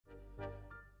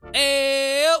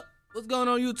Hey, what's going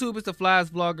on YouTube? It's the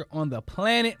flyest vlogger on the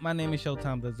planet. My name is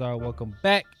Showtime the Czar. Welcome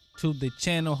back to the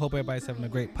channel. Hope everybody's having a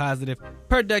great, positive,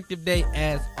 productive day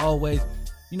as always.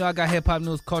 You know I got hip hop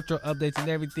news, cultural updates, and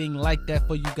everything like that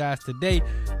for you guys today.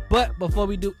 But before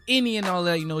we do any and all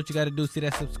that, you know what you got to do. See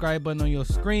that subscribe button on your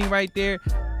screen right there.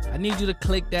 I need you to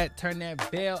click that, turn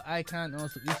that bell icon on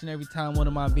so each and every time one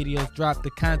of my videos drop,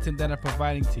 the content that I'm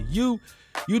providing to you,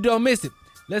 you don't miss it.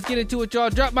 Let's get into it, y'all.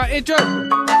 Drop my intro.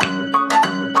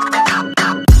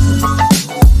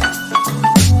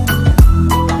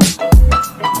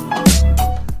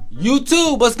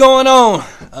 YouTube, what's going on?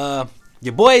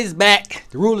 Your boy is back.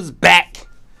 The ruler's back.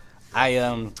 I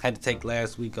had to take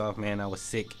last week off, man. I was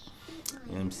sick.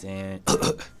 You know what I'm saying?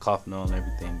 Coughing on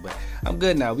everything. But I'm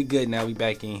good now. We good now. We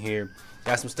back in here.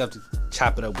 Got some stuff to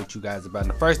chop it up with you guys about.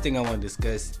 And the first thing I want to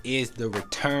discuss is the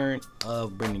return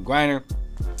of Brittney Griner.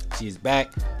 She is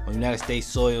back on United States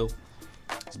soil.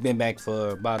 She's been back for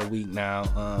about a week now.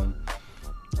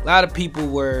 A lot of people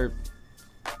were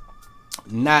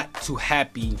not too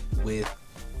happy with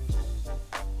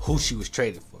who she was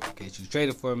traded for. Okay, she was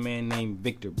traded for a man named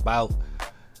Victor Bout,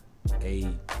 a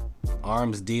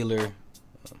arms dealer.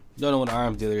 Don't know what an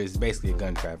arms dealer is. Basically a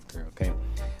gun trafficker. Okay,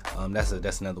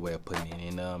 that's another way of putting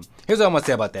it. And here's what I'm gonna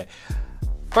say about that.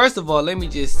 First of all, let me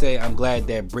just say I'm glad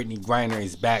that Brittney Griner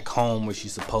is back home where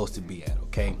she's supposed to be at.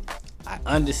 Okay, I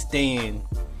understand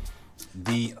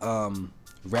the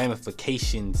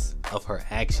ramifications of her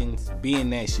actions, being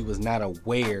that she was not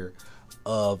aware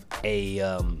of the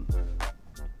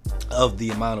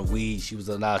amount of weed she was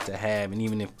allowed to have, and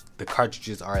even if the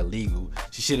cartridges are illegal,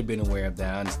 she should have been aware of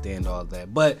that. I understand all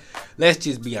that, but let's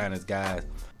just be honest, guys.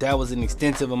 That was an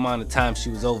extensive amount of time she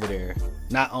was over there.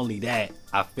 Not only that,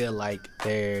 I feel like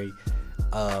they're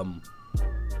trying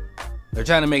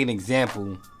to make an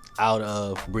example out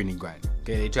of Brittney Griner.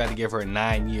 Okay, they tried to give her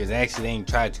 9 years. Actually, they ain't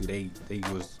tried to.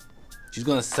 She's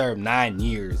gonna serve 9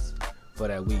 years for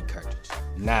that weed cartridge.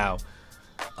 Now,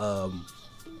 them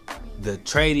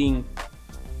trading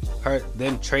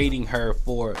her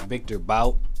for Victor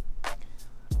Bout.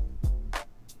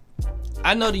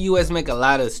 I know the U.S. make a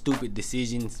lot of stupid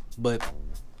decisions, but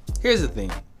here's the thing.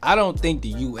 I don't think the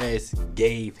U.S.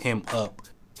 gave him up.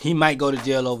 He might go to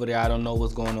jail over there. I don't know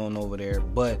what's going on over there,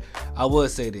 but I will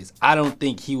say this. I don't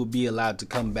think he would be allowed to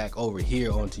come back over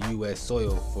here onto U.S.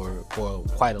 soil for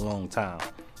quite a long time.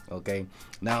 Okay.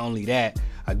 Not only that,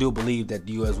 I do believe that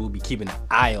the U.S. will be keeping an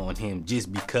eye on him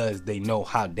just because they know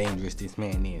how dangerous this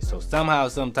man is. So somehow,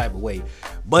 some type of way,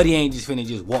 Buddy ain't just finna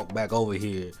just walk back over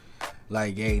here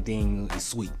like everything is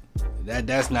sweet.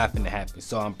 That's not finna happen.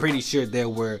 So I'm pretty sure there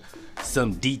were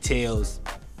some details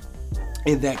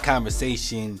in that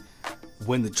conversation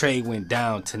when the trade went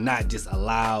down to not just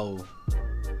allow.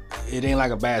 It ain't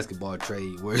like a basketball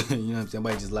trade where, you know what I'm saying,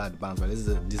 somebody just allowed to bounce. Right? This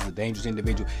is a dangerous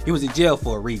individual. He was in jail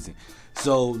for a reason.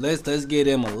 So let's give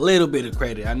him a little bit of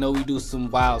credit. I know we do some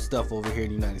wild stuff over here in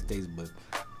the United States, but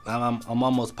I'm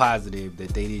almost positive that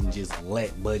they didn't just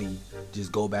let Buddy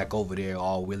just go back over there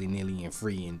all willy-nilly and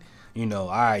free, and you know, all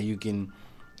right, you can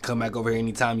come back over here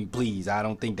anytime you please. I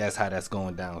don't think that's how that's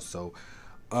going down. So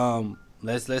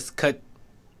let's cut,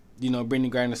 you know,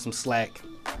 Brittney Griner some slack,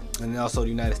 and also the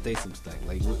United States some slack.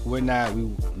 Like we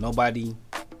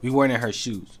weren't in her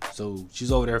shoes. So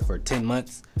she's over there for 10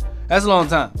 months. That's a long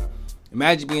time.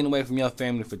 Imagine being away from your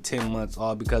family for 10 months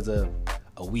all because of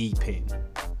a weed pen,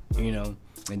 you know.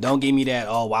 And don't give me that,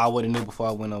 oh, well, I would have knew before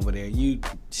I went over there. You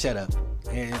shut up.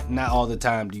 And not all the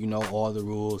time do you know all the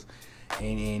rules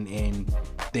and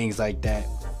things like that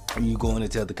when you go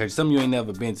into other countries. Some of you ain't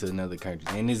never been to another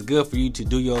country, and it's good for you to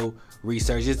do your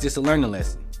research. It's just a learning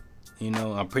lesson. You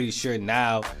know, I'm pretty sure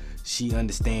now she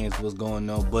understands what's going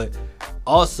on. But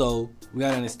also, we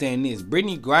gotta understand this.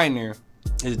 Brittney Griner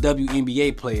is a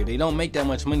WNBA player. They don't make that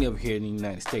much money over here in the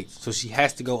United States. So she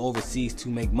has to go overseas to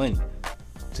make money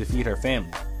to feed her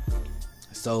family.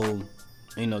 So,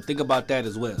 you know, think about that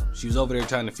as well. She was over there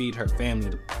trying to feed her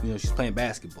family. You know, she's playing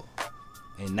basketball.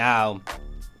 And now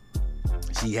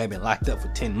she had been locked up for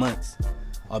 10 months.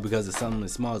 All because of something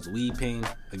as small as a weed pen.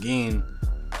 Again,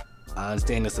 I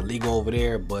understand it's illegal over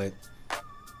there, but,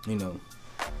 you know,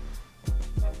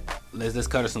 let's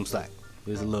cut her some slack.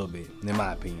 Just a little bit, in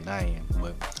my opinion. I am.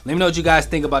 But let me know what you guys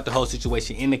think about the whole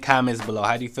situation in the comments below.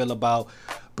 How do you feel about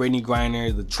Brittney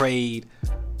Griner, the trade?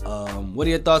 What are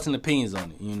your thoughts and opinions on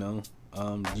it? You know,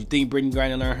 do you think Brittney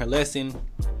Griner learned her lesson?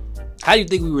 How do you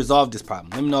think we resolve this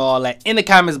problem? Let me know all that in the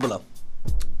comments below.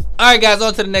 Alright guys,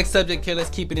 on to the next subject here.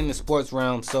 Let's keep it in the sports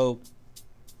realm. So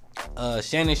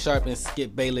Shannon Sharpe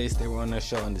and Bayless, they were on their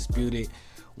show Undisputed.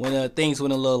 When things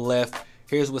went a little left,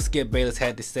 Here's what Skip Bayless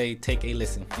had to say. Take a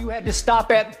listen. You had to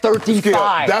stop at 35. Skip,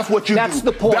 that's what you do. That's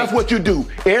the point. That's what you do.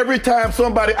 Every time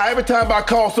I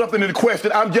call something into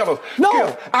question, I'm jealous. No.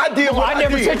 Skip, I did what I did. I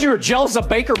never said you were jealous of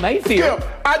Baker Mayfield.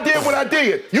 Skip, I did what I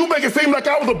did. You make it seem like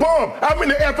I was a bum. I'm in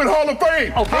the effing Hall of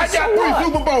Fame. Okay, I got 3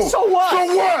 Super Bowls. So what?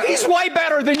 So what? He's way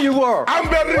better than you were. I'm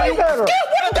better than you. Better.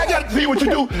 Skip, what I got to see what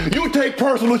you do? You take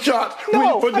personal shots.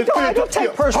 No, I don't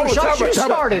take personal shots. You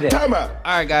started it. Time out.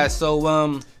 All right, guys.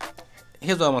 So,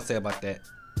 here's what I'm gonna say about that.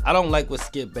 I don't like what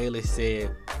Skip Bayless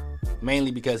said, mainly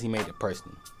because he made it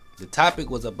personal. The topic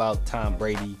was about Tom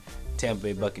Brady, Tampa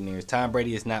Bay Buccaneers. Tom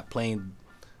Brady is not playing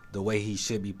the way he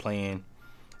should be playing,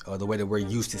 or the way that we're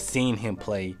used to seeing him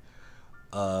play.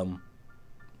 So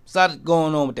what's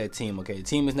going on with that team? Okay, the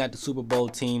team is not the Super Bowl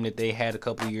team that they had a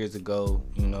couple years ago.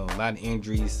 You know, a lot of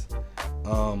injuries,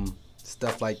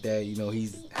 stuff like that. You know,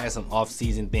 he's had some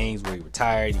off-season things where he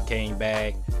retired, he came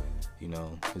back. You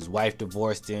know, his wife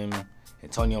divorced him.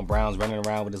 Antonio Brown's running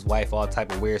around with his wife, all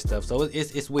type of weird stuff. So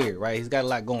it's weird, right? He's got a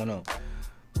lot going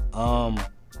on.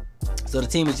 So the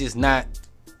team is just not,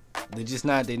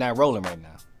 they're not rolling right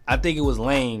now. I think it was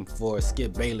lame for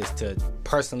Skip Bayless to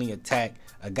personally attack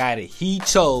a guy that he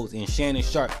chose in Shannon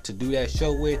Sharpe to do that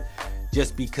show with,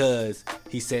 just because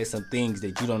he said some things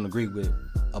that you don't agree with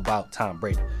about Tom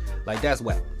Brady. Like, that's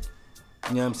whack.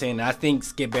 You know what I'm saying? I think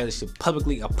Skip Bayless should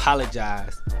publicly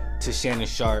apologize to Shannon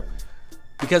Sharpe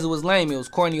because it was lame, it was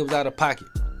corny, it was out of pocket,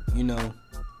 you know.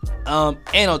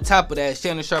 And on top of that,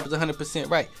 Shannon Sharpe is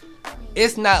 100% right.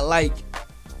 It's not like,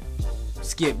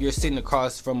 Skip, you're sitting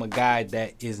across from a guy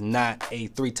that is not a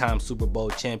 3-time Super Bowl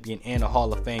champion and a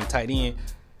Hall of Fame tight end.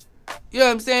 You know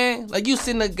what I'm saying? Like, you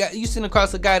sitting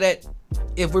across a guy that,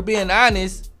 if we're being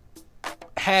honest,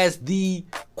 has the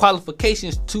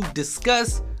qualifications to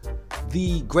discuss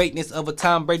the greatness of a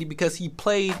Tom Brady because he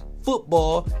played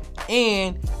football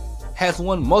and has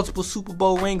won multiple Super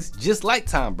Bowl rings just like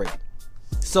Tom Brady.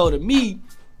 So to me,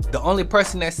 the only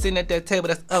person that's sitting at that table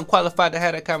that's unqualified to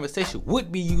have that conversation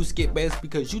would be you, Skip Bayless,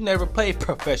 because you never played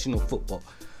professional football.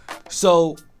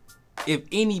 So if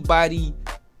anybody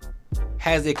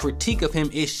has a critique of him,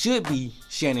 it should be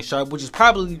Shannon Sharpe, which is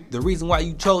probably the reason why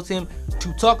you chose him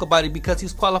to talk about it, because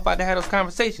he's qualified to have those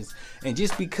conversations. And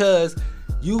just because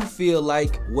you feel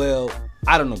like, well,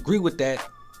 I don't agree with that,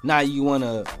 now you want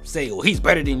to say, well, he's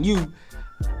better than you.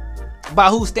 By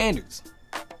whose standards?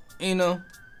 You know?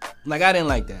 Like, I didn't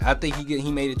like that. I think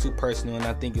he made it too personal, and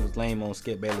I think it was lame on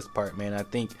Skip Bayless' part, man. I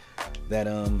think that,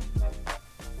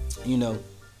 you know,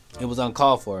 it was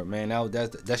uncalled for, man.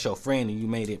 That's your friend, and you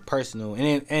made it personal.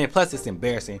 And plus, it's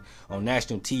embarrassing on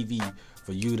national TV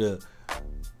for you to,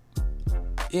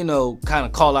 you know, kind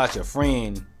of call out your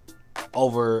friend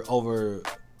over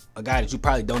a guy that you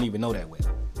probably don't even know that well.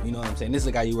 You know what I'm saying? This is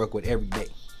a guy you work with every day.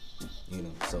 You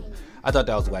know, so I thought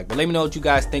that was whack. But let me know what you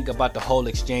guys think about the whole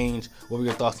exchange. What were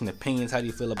your thoughts and opinions? How do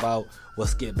you feel about what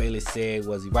Skip Bayless said?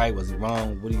 Was he right? Was he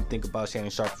wrong? What do you think about Shannon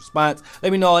Sharpe's response?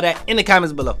 Let me know all that in the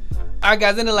comments below. All right,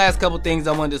 guys, in the last couple things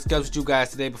I want to discuss with you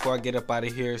guys today before I get up out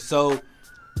of here. So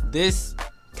this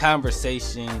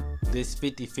conversation, this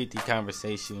 50-50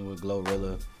 conversation with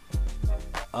Glorilla,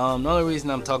 the only reason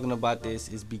I'm talking about this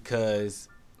is because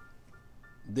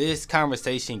this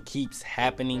conversation keeps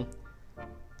happening.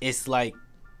 It's like,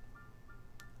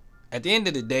 at the end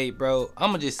of the day, bro, I'm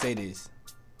going to just say this.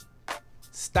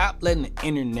 Stop letting the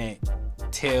internet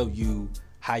tell you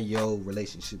how your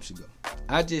relationship should go.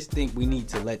 I just think we need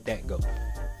to let that go.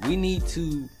 We need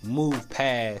to move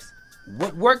past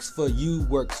what works for you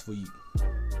works for you.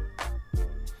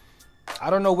 I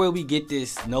don't know where we get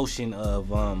this notion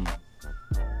of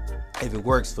if it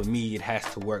works for me, it has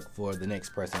to work for the next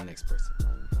person,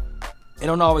 It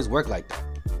don't always work like that.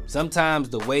 Sometimes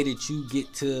the way that you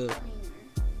get to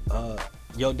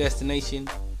your destination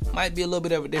might be a little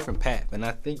bit of a different path. And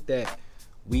I think that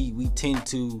we tend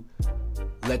to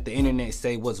let the internet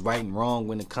say what's right and wrong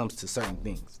when it comes to certain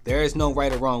things. There is no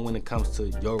right or wrong when it comes to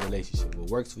your relationship. What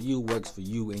works for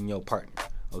you and your partner.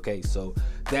 Okay, so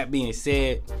that being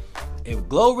said, if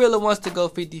Glorilla wants to go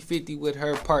 50-50 with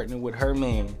her partner, with her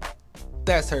man,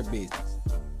 that's her business.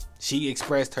 She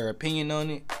expressed her opinion on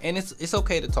it, and it's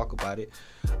okay to talk about it.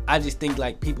 I just think,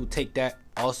 like, people take that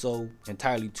also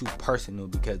entirely too personal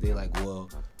because they're like, well,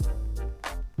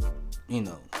 you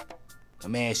know, a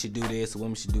man should do this, a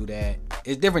woman should do that.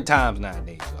 It's different times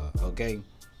nowadays, y'all, okay?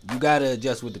 You gotta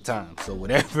adjust with the times. So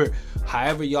whatever,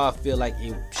 however y'all feel like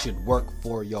it should work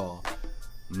for y'all,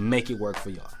 make it work for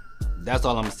y'all. That's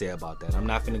all I'm gonna say about that. I'm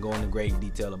not finna go into great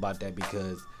detail about that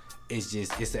because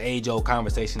it's an age-old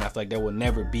conversation. I feel like there will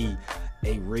never be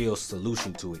a real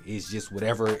solution to it. It's just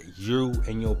whatever you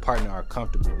and your partner are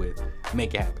comfortable with,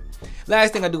 make it happen.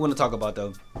 Last thing I do want to talk about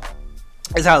though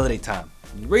is holiday time.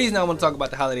 The reason I want to talk about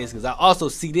the holidays is because I also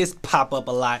see this pop up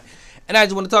a lot, and I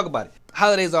just want to talk about it.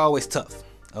 Holidays are always tough,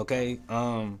 okay?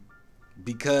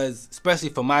 Because especially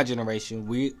for my generation,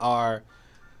 we are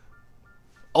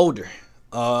older.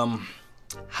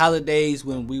 Holidays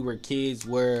when we were kids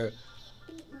were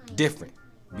different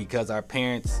because our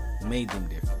parents made them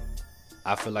different.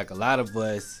 I feel like a lot of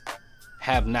us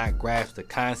have not grasped the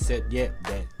concept yet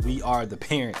that we are the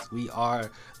parents, we are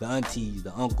the aunties,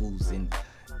 the uncles, and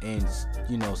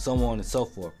you know, so on and so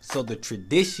forth. So the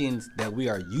traditions that we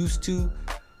are used to,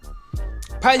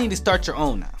 probably need to start your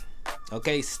own now.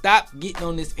 Okay, stop getting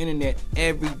on this internet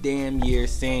every damn year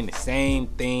saying the same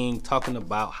thing, talking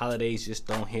about holidays just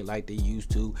don't hit like they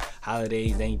used to,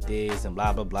 holidays ain't this, and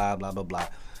blah blah blah blah blah blah.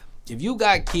 If you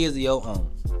got kids of your own,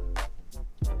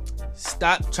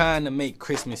 stop trying to make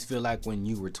Christmas feel like when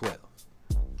you were 12,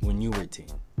 when you were 10.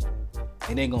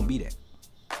 It ain't gonna be that.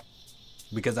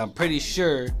 Because I'm pretty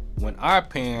sure when our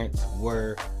parents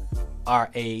were our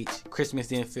age, Christmas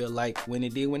didn't feel like when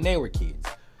it did when they were kids.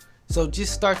 So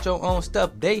just start your own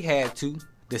stuff. They had to.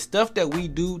 The stuff that we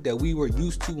do that we were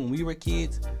used to when we were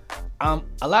kids, a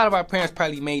lot of our parents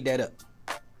probably made that up.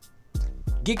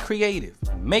 Get creative.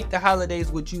 Make the holidays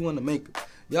what you want to make them.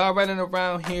 Y'all running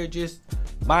around here just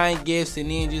buying gifts and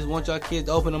then just want y'all kids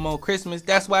to open them on Christmas.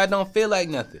 That's why it don't feel like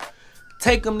nothing.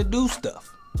 Take them to do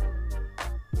stuff.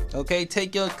 Okay,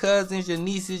 take your cousins, your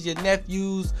nieces, your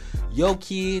nephews, your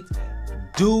kids.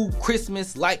 Do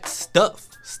Christmas-like stuff.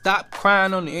 Stop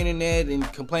crying on the internet and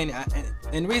complaining.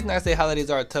 And the reason I say holidays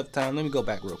are a tough time, let me go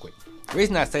back real quick. The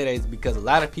reason I say that is because a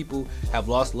lot of people have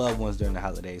lost loved ones during the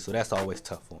holidays, so that's always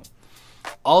tough for them.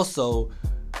 Also,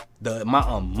 the amount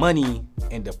of money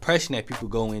and depression that people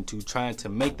go into trying to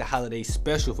make the holidays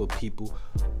special for people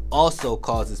also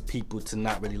causes people to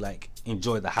not really like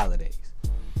enjoy the holidays.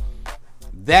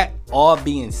 That all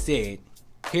being said,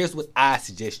 here's what I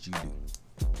suggest you do.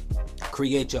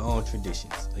 Create your own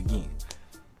traditions. Again,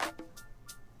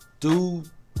 do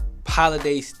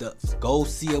holiday stuff. Go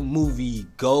see a movie.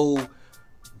 Go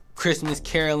Christmas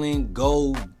caroling.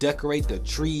 Go decorate the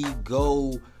tree.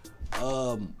 Go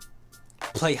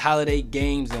play holiday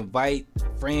games. Invite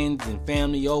friends and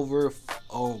family over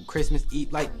on Christmas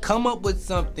Eve. Like, come up with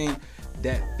something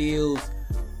that feels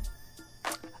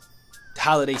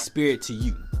holiday spirit to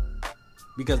you.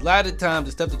 Because a lot of times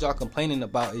the stuff that y'all complaining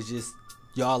about is just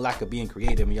y'all lack of being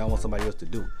creative and y'all want somebody else to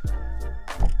do it.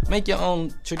 Make your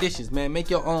own traditions, man. Make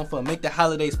your own fun. Make the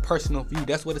holidays personal for you.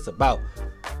 That's what it's about.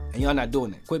 And y'all not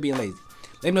doing that. Quit being lazy.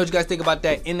 Let me know what you guys think about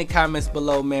that in the comments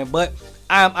below, man. But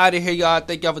I'm out of here, y'all.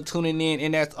 Thank y'all for tuning in.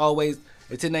 And as always,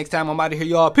 until next time, I'm out of here,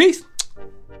 y'all. Peace.